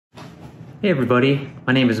Hey everybody,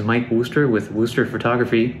 my name is Mike Wooster with Wooster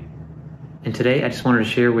Photography, and today I just wanted to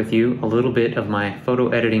share with you a little bit of my photo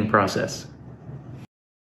editing process.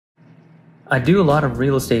 I do a lot of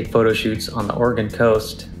real estate photo shoots on the Oregon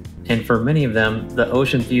coast, and for many of them, the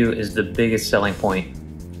ocean view is the biggest selling point.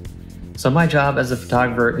 So my job as a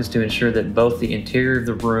photographer is to ensure that both the interior of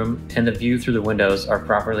the room and the view through the windows are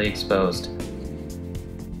properly exposed.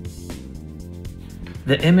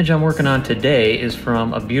 The image I'm working on today is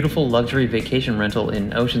from a beautiful luxury vacation rental in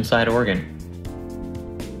Oceanside, Oregon.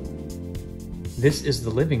 This is the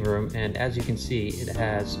living room, and as you can see, it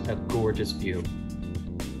has a gorgeous view.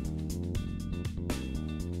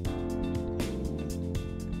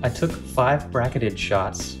 I took 5 bracketed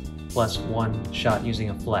shots, plus 1 shot using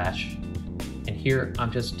a flash. And here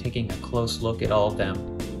I'm just taking a close look at all of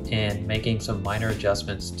them and making some minor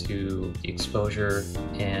adjustments to the exposure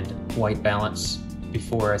and white balance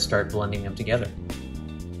before I start blending them together.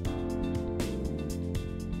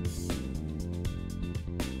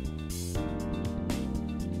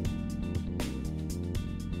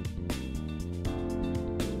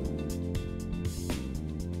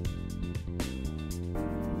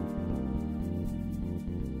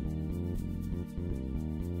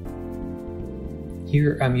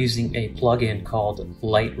 Here I'm using a plugin called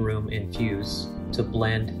Lightroom Infuse to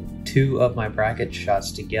blend 2 of my bracket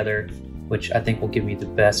shots together, which I think will give me the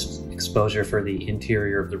best exposure for the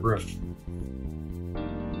interior of the room.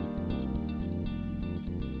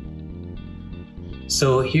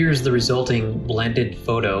 So here's the resulting blended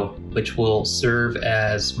photo, which will serve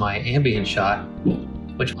as my ambient shot,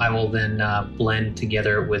 which I will then blend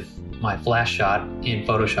together with my flash shot in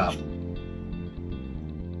Photoshop.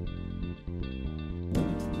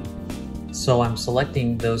 So I'm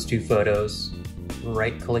selecting those 2 photos,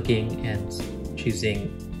 right-clicking and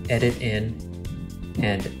choosing Edit in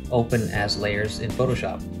and Open as layers in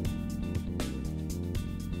Photoshop.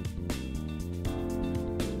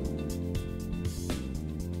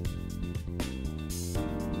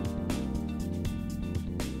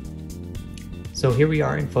 So here we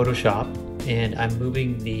are in Photoshop, and I'm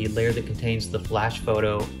moving the layer that contains the flash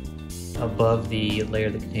photo above the layer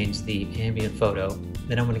that contains the ambient photo.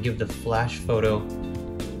 Then I'm going to give the flash photo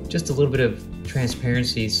just a little bit of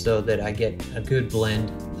transparency so that I get a good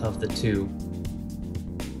blend of the 2.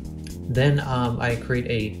 Then I create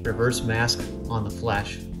a reverse mask on the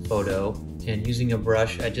flash photo, and using a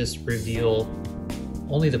brush I just reveal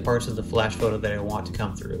only the parts of the flash photo that I want to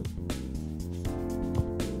come through.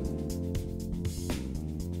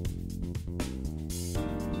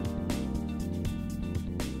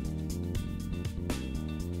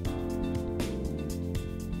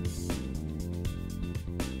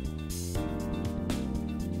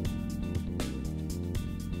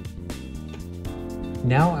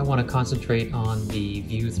 Now I want to concentrate on the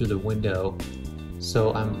view through the window,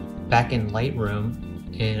 so I'm back in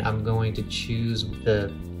Lightroom and I'm going to choose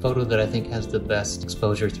the photo that I think has the best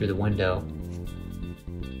exposure through the window.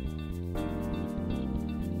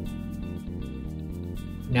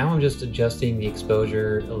 Now I'm just adjusting the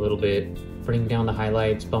exposure a little bit, bringing down the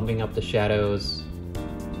highlights, bumping up the shadows,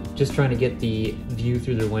 just trying to get the view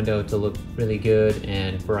through the window to look really good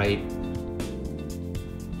and bright.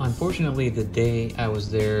 Unfortunately, the day I was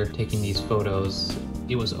there taking these photos,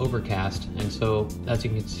 it was overcast, and so as you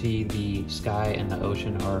can see, the sky and the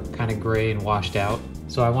ocean are kind of gray and washed out.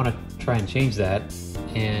 So I want to try and change that,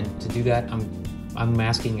 and to do that I'm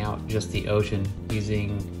masking out just the ocean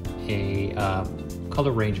using a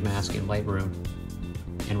color range mask in Lightroom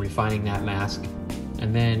and refining that mask,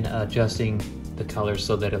 and then adjusting the color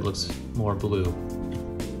so that it looks more blue.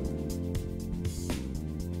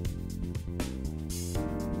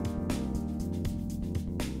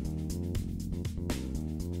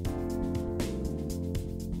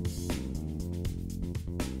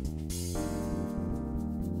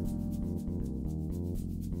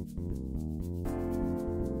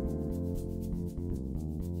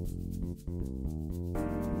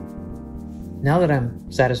 Now that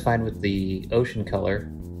I'm satisfied with the ocean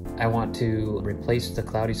color, I want to replace the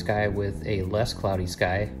cloudy sky with a less cloudy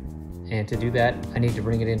sky, and to do that I need to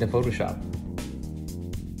bring it into Photoshop.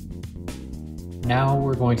 Now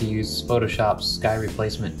we're going to use Photoshop's sky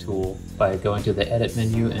replacement tool by going to the edit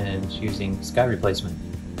menu and choosing sky replacement.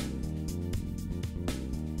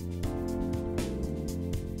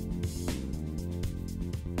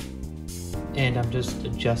 And I'm just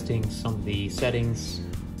adjusting some of the settings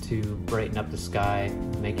to brighten up the sky,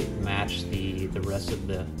 make it match the rest of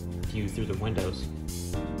the view through the windows.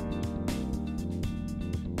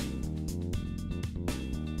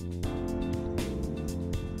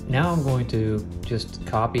 Now I'm going to just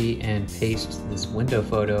copy and paste this window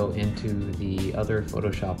photo into the other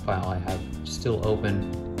Photoshop file I have still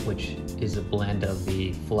open, which is a blend of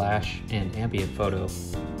the flash and ambient photo.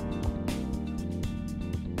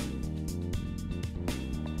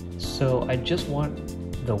 So I just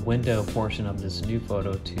want the window portion of this new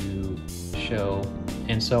photo to show,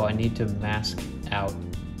 and so I need to mask out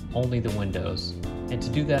only the windows. And to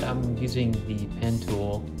do that, I'm using the pen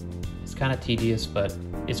tool. It's kind of tedious, but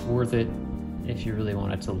it's worth it if you really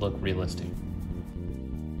want it to look realistic.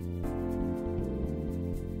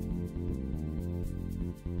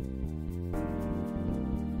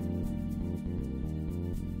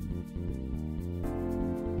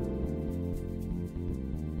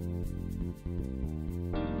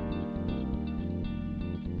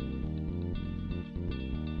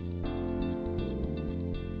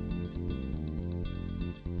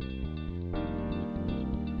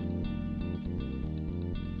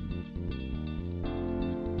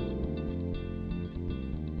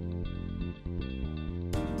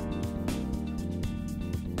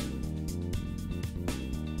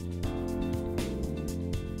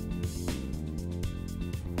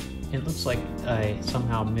 It looks like I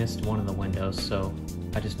somehow missed one of the windows, so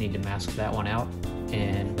I just need to mask that one out,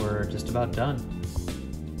 and we're just about done.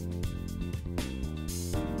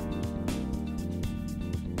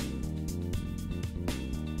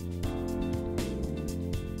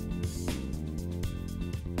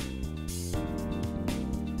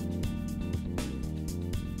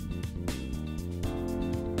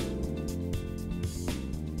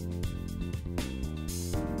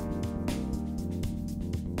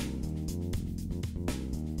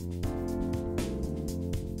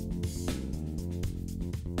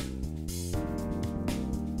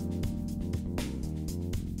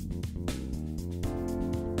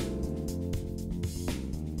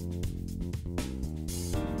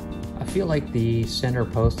 I feel like the center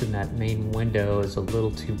post in that main window is a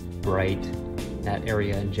little too bright. That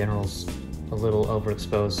area in general is a little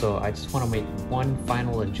overexposed, so I just want to make one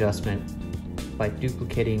final adjustment by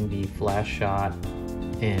duplicating the flash shot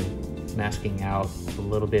and masking out a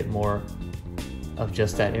little bit more of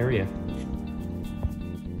just that area.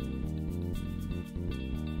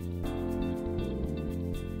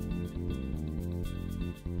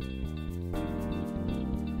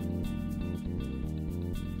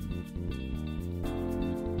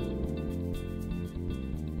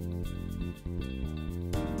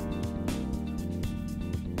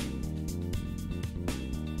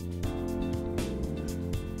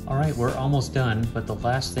 Alright, we're almost done, but the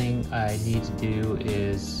last thing I need to do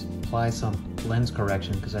is apply some lens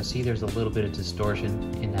correction because I see there's a little bit of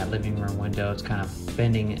distortion in that living room window. It's kind of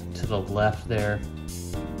bending to the left there.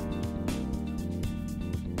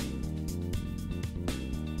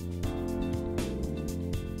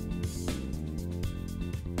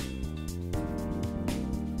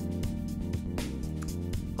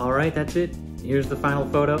 Alright, that's it. Here's the final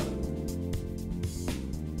photo.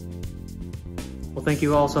 Well, thank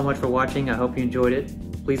you all so much for watching. I hope you enjoyed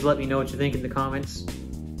it. Please let me know what you think in the comments,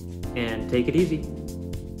 and take it easy.